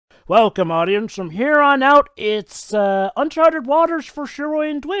Welcome, audience. From here on out, it's uncharted waters for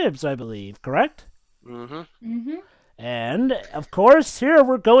Shiroi and Dwibs, I believe, correct? Mm-hmm. And, of course, here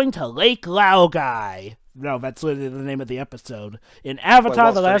we're going to Lake Laogai. No, that's literally the name of the episode. In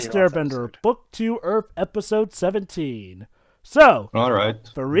Avatar The Last Airbender, Book 2, Earth, Episode 17. So, alright.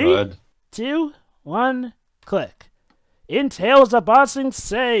 3, 2, 1, click. In Tales of Bossing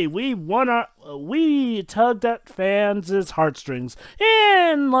Say, we tugged at fans' heartstrings.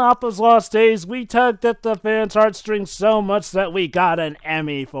 In Appa's Lost Days, we tugged at the fans' heartstrings so much that we got an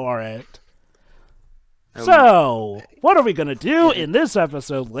Emmy for it. So, what are we gonna do in this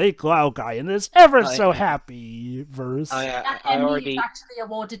episode, Lake Laogai, in this ever-so-happy verse? That Emmy is actually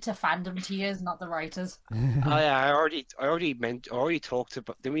awarded to fandom tiers, not the writers. I already talked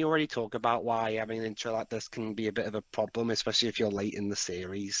about. Didn't we already talk about why having an intro like this can be a bit of a problem, especially if you're late in the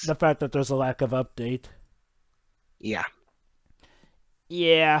series? The fact that there's a lack of update. Yeah.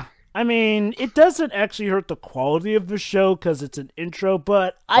 Yeah. I mean, it doesn't actually hurt the quality of the show because it's an intro,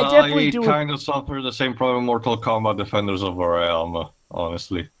 but I definitely do. I kind of suffer the same problem Mortal Kombat Defenders of the Realm,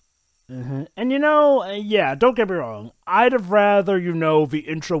 honestly. And yeah, don't get me wrong. I'd have rather, the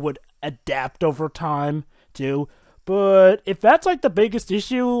intro would adapt over time, too. But if that's, the biggest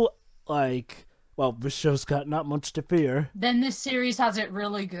issue, well, this show's got not much to fear. Then this series has it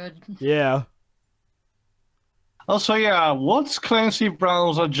really good. Yeah. Also, yeah, what's Clancy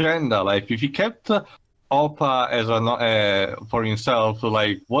Brown's agenda? If he kept Appa as for himself,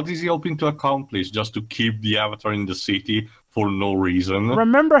 what is he hoping to accomplish? Just to keep the Avatar in the city for no reason?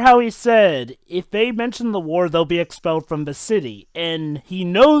 Remember how he said, if they mention the war, they'll be expelled from the city. And he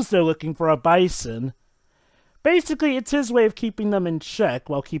knows they're looking for a bison. Basically, it's his way of keeping them in check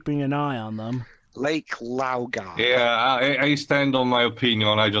while keeping an eye on them. Lake Laogai. Yeah, I stand on my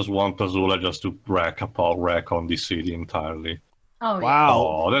opinion. I just want Azula just to wreck on the city entirely. Oh, yeah. Wow.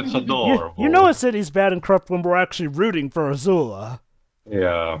 Oh, that's adorable. You know a city's bad and corrupt when we're actually rooting for Azula.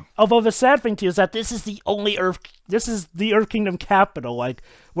 Yeah. Although the sad thing too is that this is the Earth Kingdom capital,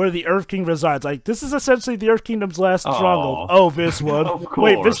 where the Earth King resides. This is essentially the Earth Kingdom's last stronghold. Oh, this one. Of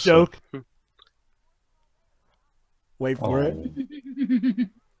course. Wait, this joke. Wait for it.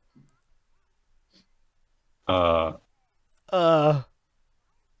 Oh.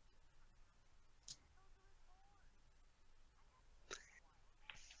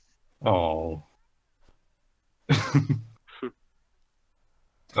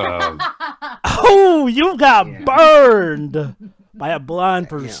 Oh, you got burned by a blind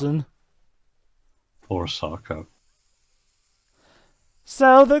person. Poor Sokka.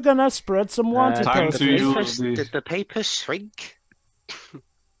 So they're gonna spread some wanted posters. Did the paper shrink?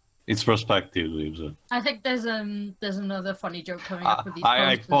 It's perspective, leaves it. I think there's another funny joke coming up with these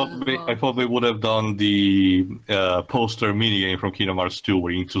I thought they would have done the poster minigame from Kingdom Hearts 2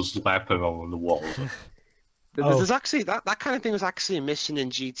 where you need to slap them on the wall. There's actually that kind of thing was actually a mission in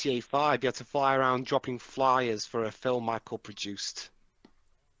GTA 5. You had to fly around dropping flyers for a film Michael produced.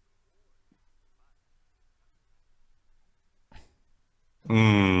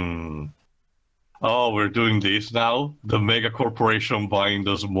 Oh, we're doing this now? The mega corporation buying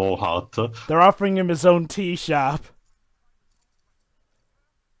the small hut. They're offering him his own tea shop.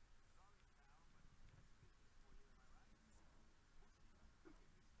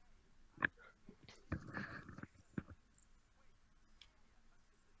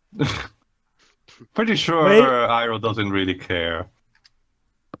 Pretty sure Iroh doesn't really care.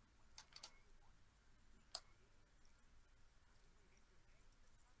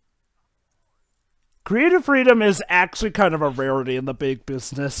 Creative freedom is actually kind of a rarity in the big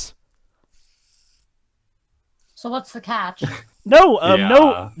business. So what's the catch?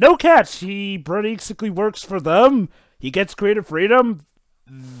 No catch. He basically works for them. He gets creative freedom.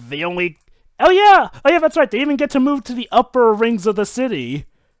 Oh yeah, that's right. They even get to move to the upper rings of the city.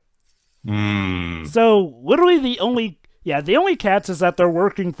 So literally the only catch is that they're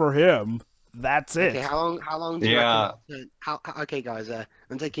working for him. That's it. Okay, how long do you reckon? Okay, guys,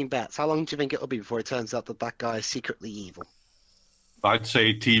 I'm taking bets. How long do you think it'll be before it turns out that guy is secretly evil? I'd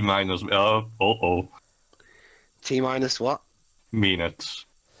say T minus. T minus what? Minutes.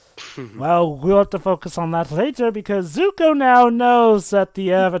 Well, we'll have to focus on that later because Zuko now knows that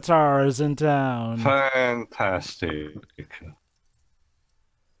the Avatar is in town. Fantastic.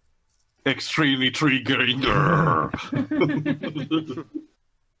 Extremely triggering.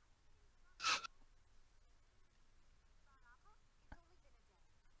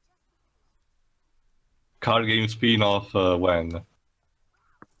 Card game spin-off when?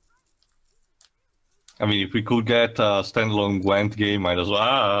 I mean, if we could get a standalone Gwent game, might as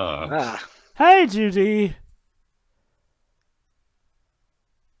well. Hey, Judy.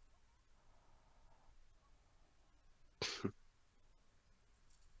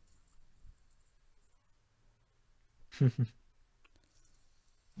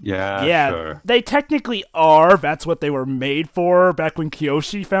 Yeah, sure. They technically are. That's what they were made for back when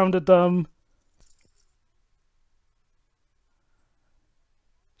Kyoshi founded them.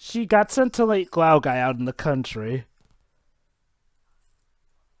 She got sent to Lake Laogai out in the country.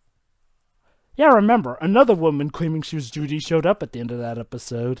 Yeah, remember, another woman claiming she was Judy showed up at the end of that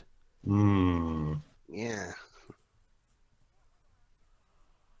episode. Yeah.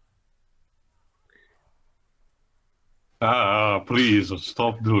 Please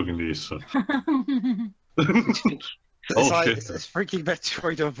stop doing this. It's freaking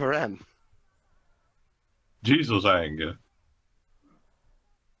Metroid over M. Jesus, anger.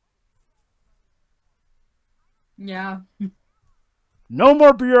 Yeah. No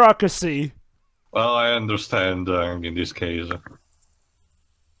more bureaucracy. Well, I understand in this case.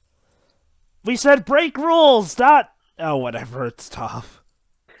 We said break rules, not... Oh, whatever, it's tough.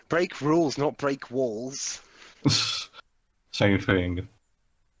 Break rules, not break walls. Same thing.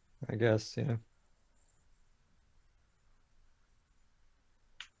 I guess, yeah.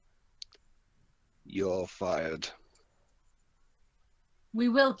 You're fired. We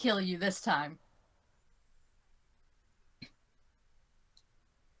will kill you this time.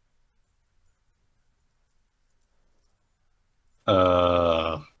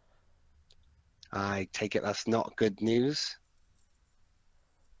 I take it that's not good news.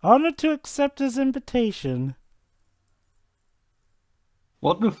 Honored to accept his invitation.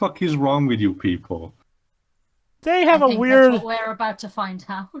 What the fuck is wrong with you people? They have I a think weird... That's what we're about to find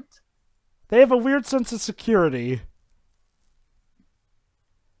out. They have a weird sense of security.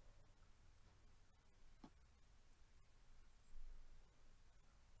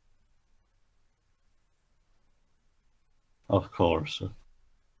 Of course.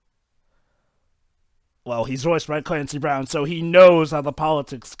 Well, he's voiced by Clancy Brown, so he knows how the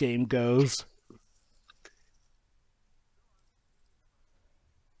politics game goes.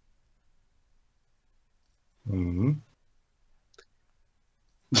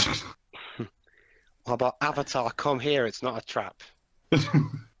 How about Avatar, come here, it's not a trap.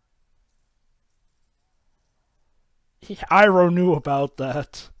 Iroh knew about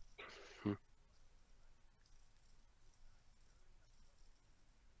that.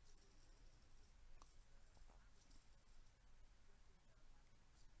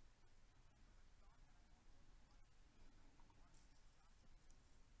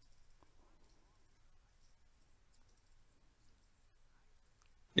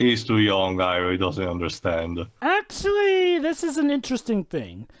 He's too young, Iroh, he doesn't understand. Actually, this is an interesting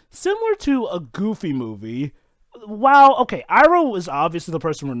thing. Similar to a Goofy movie, while, okay, Iroh is obviously the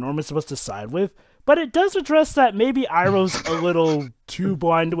person we're normally supposed to side with, but it does address that maybe Iroh's a little too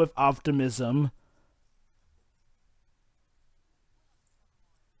blind with optimism.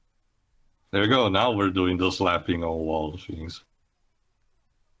 There you go, now we're doing those slapping on wall things.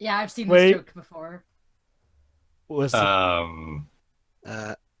 Yeah, I've seen this joke before. Listen.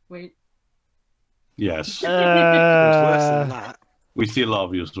 Wait. Yes. It was worse than that. We still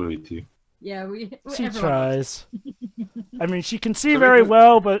love you, sweetie. Yeah, she tries. I mean, she can see very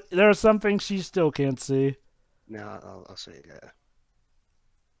well, but there are some things she still can't see. No, I'll see it later.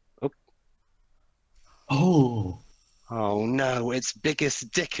 Oh. Oh no, it's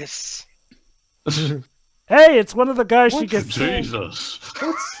Biggest Dickus. Hey, it's one of the guys she gets. Jesus.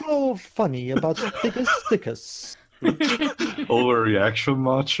 What's so funny about Biggest Dickus? Overreaction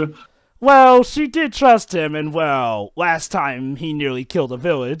much? Well, she did trust him, and well, last time he nearly killed a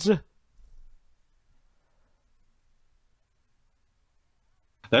village.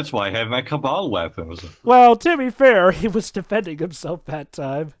 That's why I have my Cabal weapons. Well, to be fair, he was defending himself that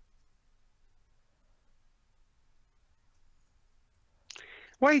time.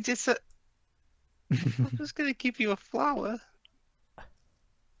 Wait, it's a... I'm just gonna give you a flower.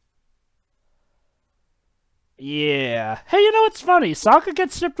 Yeah. Hey, you know, it's funny. Sokka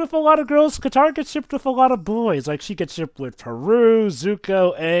gets shipped with a lot of girls. Katara gets shipped with a lot of boys. Like, she gets shipped with Haru,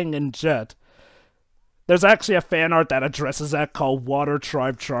 Zuko, Aang, and Jet. There's actually a fan art that addresses that called Water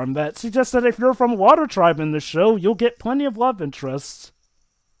Tribe Charm that suggests that if you're from Water Tribe in the show, you'll get plenty of love interests.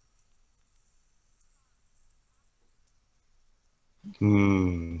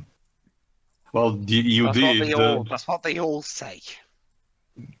 Well, you did. That's what they all say.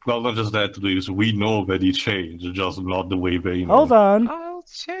 Well, not just that, Luis. We know that he changed, just not the way they know. Hold on. I'll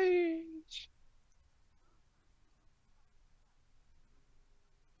change.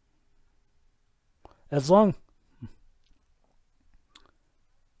 As long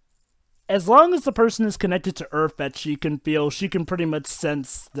as the person is connected to Earth that she can feel, she can pretty much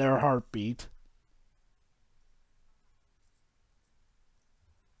sense their heartbeat.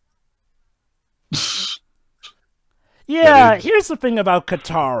 Yeah, here's the thing about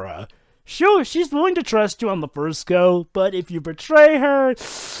Katara. Sure, she's willing to trust you on the first go, but if you betray her,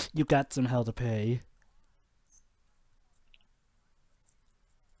 you got some hell to pay.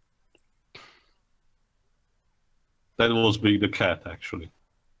 That was Big the Cat, actually.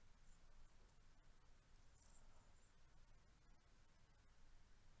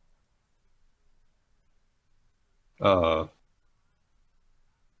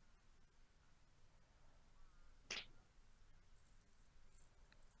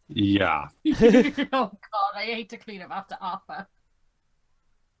 Yeah. Oh god, I hate to clean up after Appa.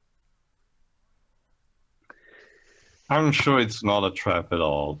 I'm sure it's not a trap at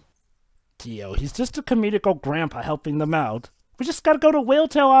all. Dio, he's just a comedic old grandpa helping them out. We just gotta go to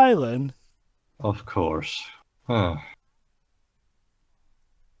Whaletail Island. Of course. Huh.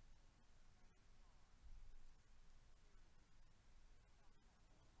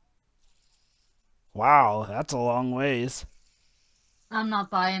 Wow, that's a long ways. I'm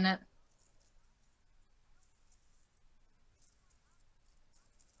not buying it.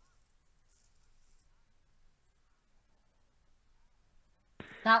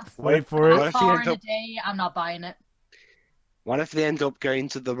 Wait for it. That far in a day, I'm not buying it. What if they end up going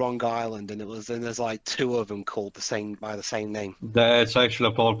to the wrong island and there's like 2 of them called by the same name? That's actually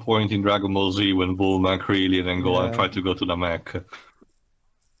a plot point in Dragon Ball Z when Bulma, Krillin, and Gohan try to go to the mech.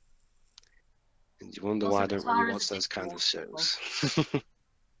 And you wonder Also, why I don't Katara's really a watch those big kind of wolf.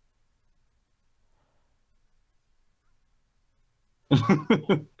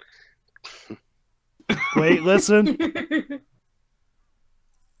 Hmm. Wait, listen.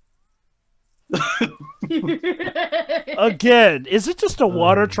 Again, is it just a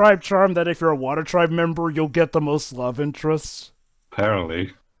water tribe charm that if you're a water tribe member, you'll get the most love interests?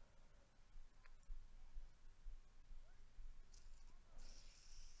 Apparently.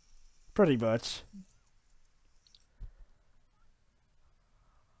 Pretty much.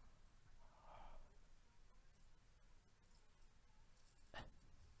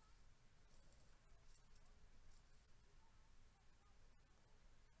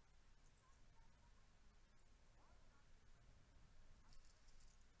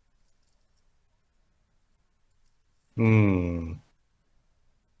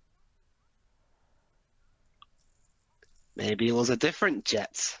 Maybe it was a different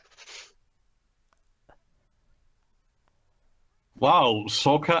jet. Wow,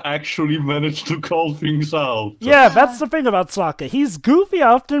 Sokka actually managed to call things out. Yeah, that's the thing about Sokka. He's goofy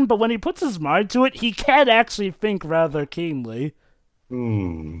often, but when he puts his mind to it, he can actually think rather keenly.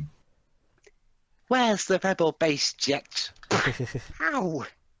 Where's the rebel base jet? How?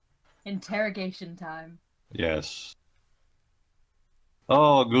 Interrogation time. Yes.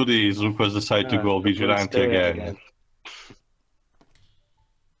 Oh, goody. Zuko's decided to go vigilante again.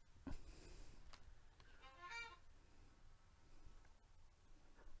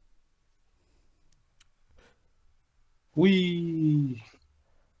 Whee!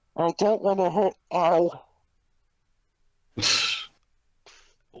 I don't want to hurt Al.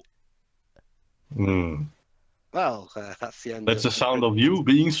 Well, that's the end. That's the sound of you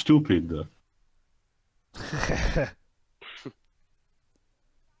being stupid.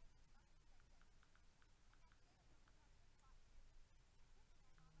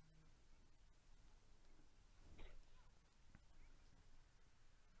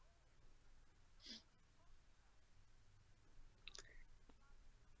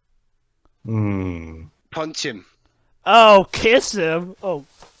 Punch him. Oh, kiss him! Oh.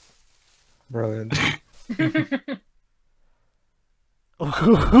 Brilliant.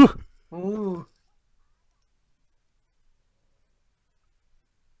 Ooh.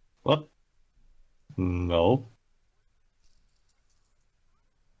 What? No.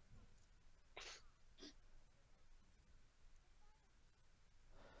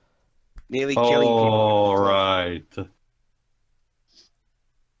 Nearly killing people. All right.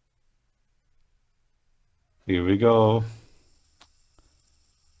 Here we go.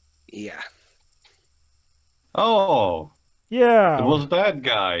 Yeah. Oh, Yeah. it was that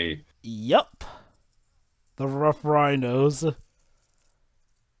guy. Yup. The rough rhinos.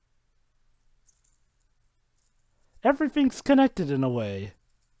 Everything's connected in a way.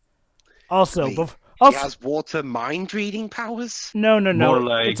 Also, Wait, also he has water mind reading powers? no. More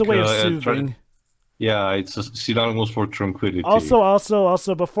like, it's a way of soothing. Yeah, it's synonymous for tranquility.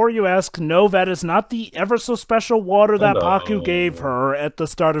 Also, before you ask, no, that is not the ever so special water that Hello. Paku gave her at the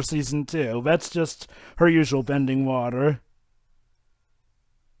start of season 2. That's just her usual bending water.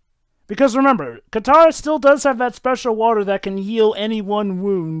 Because remember, Katara still does have that special water that can heal any one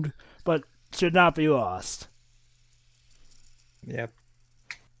wound, but should not be lost. Yep.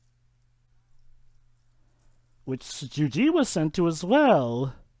 which Juji was sent to as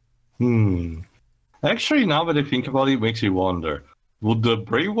well. Actually, now that I think about it, it makes me wonder. Would the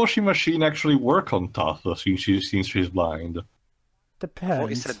brainwashing machine actually work on Tata since she's blind? I thought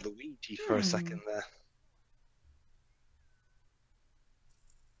you Depends. said Luigi for a second there.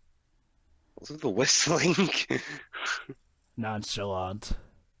 Was it the whistling? Nonchalant.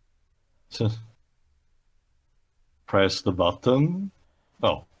 Press the button.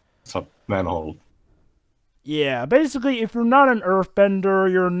 Oh, it's a manhole. Yeah, basically, if you're not an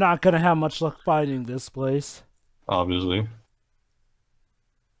earthbender, you're not gonna have much luck finding this place. Obviously.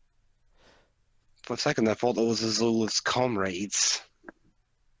 For a second, I thought it was Azula's comrades.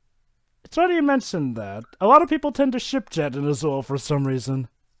 It's funny you mentioned that. A lot of people tend to shipjet in Azul for some reason.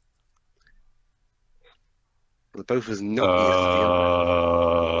 They're both as nutty as the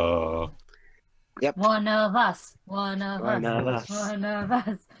other. Yep. One of us. One of One of us. us. One of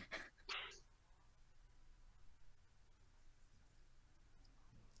us.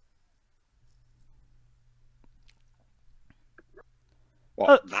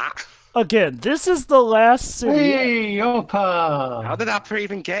 What, that? Again, this is the last city. Hey, Appa! How did Appa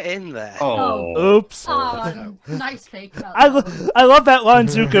even get in there? Oh. Oops. Oh, nice fake out. I love that line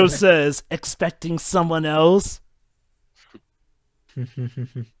Zuko says, expecting someone else.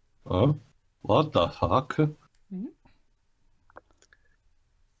 Huh? What the fuck? Are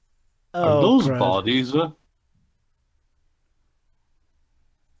Oh, those crud. bodies?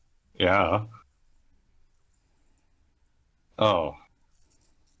 Yeah. Oh.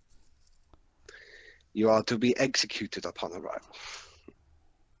 You are to be executed upon arrival.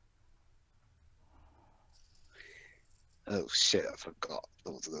 Oh shit, I forgot.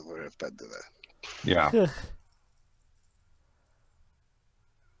 There was another Airbender there. Yeah.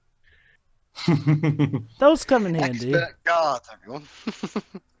 Those come in handy. Expert guard, everyone.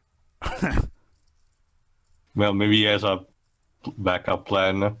 Well, maybe he has a backup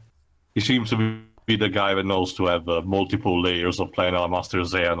plan. He seems to be the guy that knows to have multiple layers of plan on Master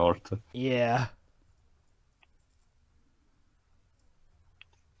Xehanort. Yeah.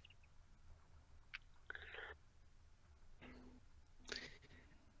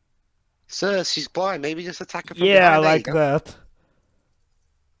 Sir, she's blind. Maybe just attack her from Yeah, behind. There you like go. that.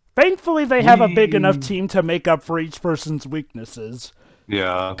 Thankfully, they have a big enough team to make up for each person's weaknesses.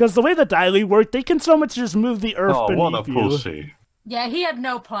 Yeah. Because the way the Daily work, they can so much just move the earth Oh, what a beneath you. pussy. Yeah, he had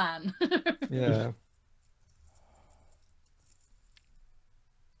no plan. Yeah.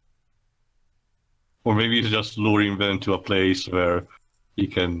 Or maybe he's just luring them to a place where he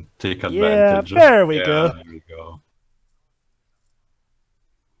can take Yeah, advantage. there we go. There we go.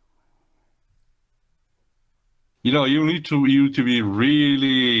 You know, you need to be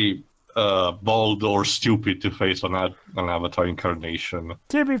really bold or stupid to face an Avatar incarnation.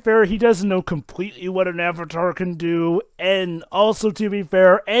 To be fair, he doesn't know completely what an Avatar can do, and also, to be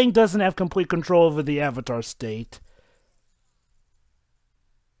fair, Aang doesn't have complete control over the Avatar state.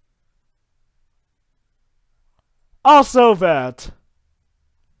 Also that.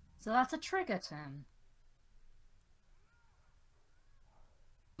 So that's a trigger turn.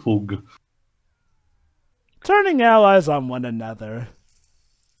 Fug. Turning allies on one another.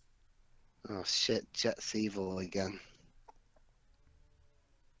 Oh shit, Jet's evil again.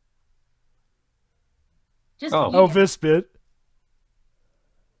 Just Oh. Oh, this bit.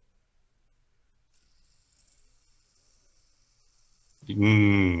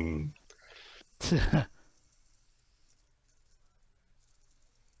 Mm.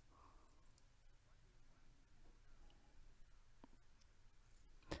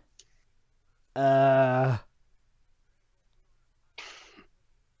 uh...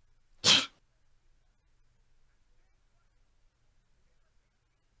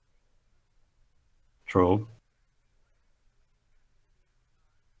 True.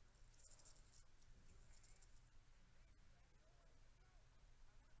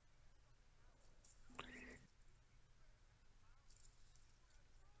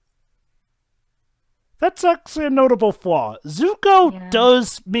 That's actually a notable flaw. Zuko Yeah.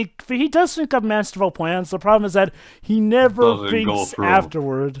 does think of masterful plans. The problem is that he never Doesn't go thinks through.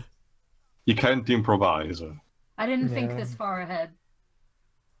 afterward. You can't improvise. I didn't think Yeah. this far ahead.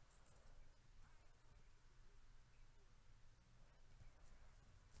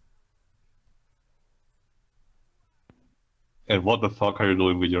 And what the fuck are you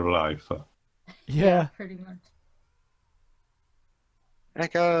doing with your life? Yeah. Pretty much.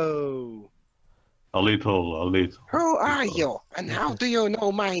 Echo! A little. Who are you? And how do you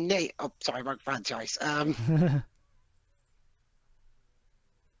know my name? Oh, sorry, wrong franchise.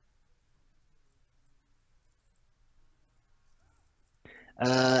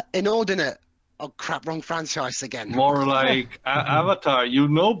 Inordinate. Oh crap! Wrong franchise again. More like Avatar. You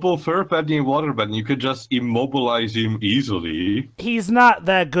know both Earthbending and Waterbending. You could just immobilize him easily. He's not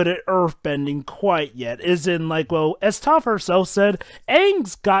that good at earthbending quite yet. As in, like, well, as Toph herself said,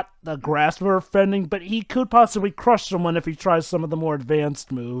 Aang's got the grasp of earthbending, but he could possibly crush someone if he tries some of the more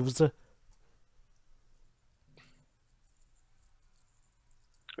advanced moves.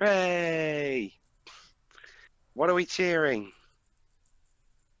 Hooray! What are we cheering?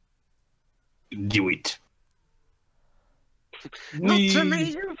 Do it. Not to me,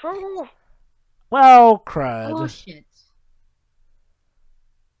 you fool! Well, crud. Oh shit.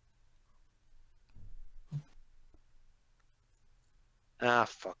 Ah,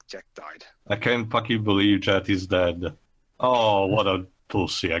 fuck, Jack died. I can't fucking believe Jet is dead. Oh, what a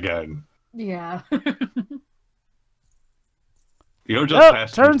pussy again. Yeah. You're just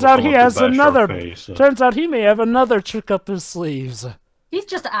asking turns for out he someone to has bash your another. face. Turns out he may have another trick up his sleeves. He's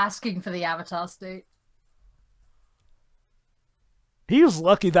just asking for the Avatar state. He was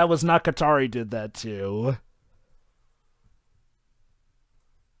lucky that was not Katari did that too.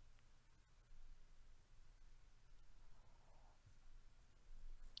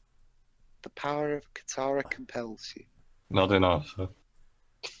 The power of Katara compels you. Not enough.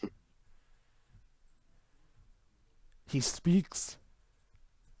 He speaks.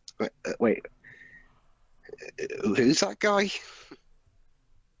 Wait. Who's that guy?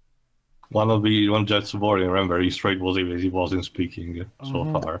 One Jet's boring. Remember, he straight was he wasn't speaking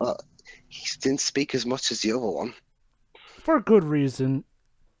so far. He didn't speak as much as the other one. For good reason.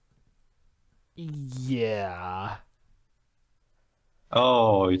 Yeah.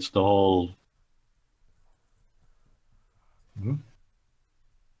 Oh, it's the whole. Hmm?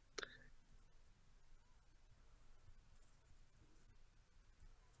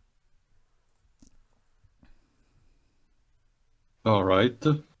 All right.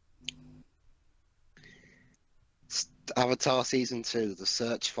 Avatar Season 2, The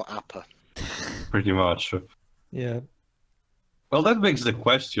Search for Appa. Pretty much. Yeah. Well, that begs the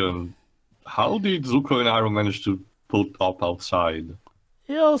question: how did Zuko and Iroh manage to put up outside?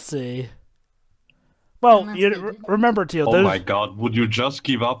 You'll see. Well, Unless you they did. remember, Teal, Oh my God! Would you just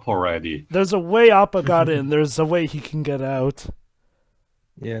give up already? there's a way Appa got in. There's a way he can get out.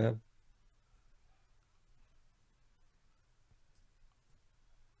 Yeah.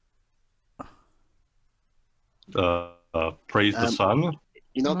 Praise the sun.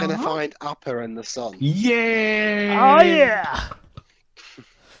 You're not going to Uh-huh. find Appa in the sun. Yeah. Oh yeah!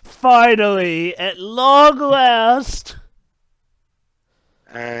 Finally, at long last.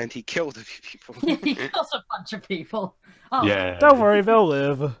 And he killed a few people. He kills a bunch of people. Oh, Yeah. Don't worry, they'll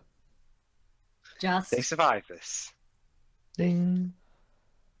live. just. They survived this. Ding.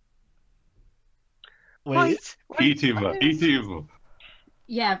 Wait, Eat him. Eat him.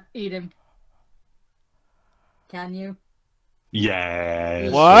 Yeah, eat him. Can you?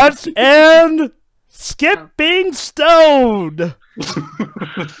 Yes. what? And skip being stoned.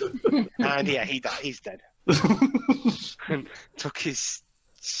 And yeah, he died. He's dead. Took his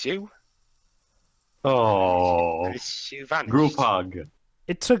shoe. Oh. His shoe vanished. Group hug.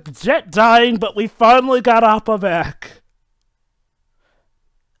 It took Jet dying, but we finally got Appa back.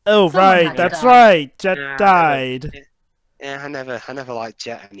 Oh, Someone right, had to that's die. right. Jet Yeah, died. Yeah, I never liked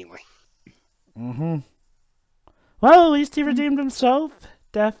Jet anyway. Mm-hmm. Well, at least he redeemed himself,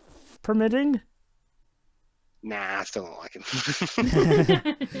 death permitting. Nah, I still don't like him.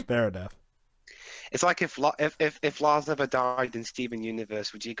 Fair enough. It's like if Lars ever died in Steven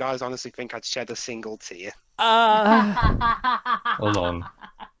Universe, would you guys honestly think I'd shed a single tear? Hold on.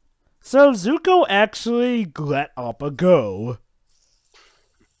 So Zuko actually let Appa go.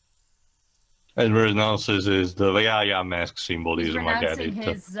 And renounces is the mask He's symbolism. I get renouncing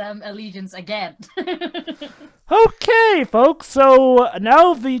it. his allegiance again. Okay, folks, so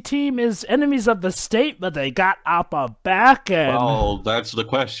now the team is enemies of the state, but they got Appa back, and Well, that's the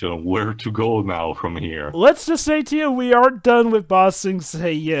question. Where to go now from here? let's just say to you, we aren't done with Ba Sing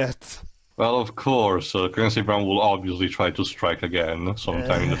Se yet. Well, of course, Clancy Brown will obviously try to strike again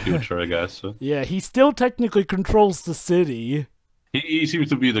sometime in the future, I guess. Yeah, he still technically controls the city. He seems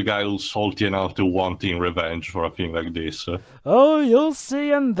to be the guy who's salty enough to wanting revenge for a thing like this. Oh, you'll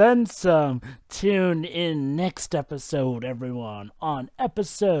see and then some. Tune in next episode, everyone, on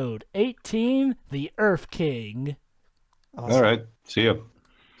episode 18, The Earth King. Awesome. All right, see ya.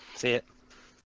 See it.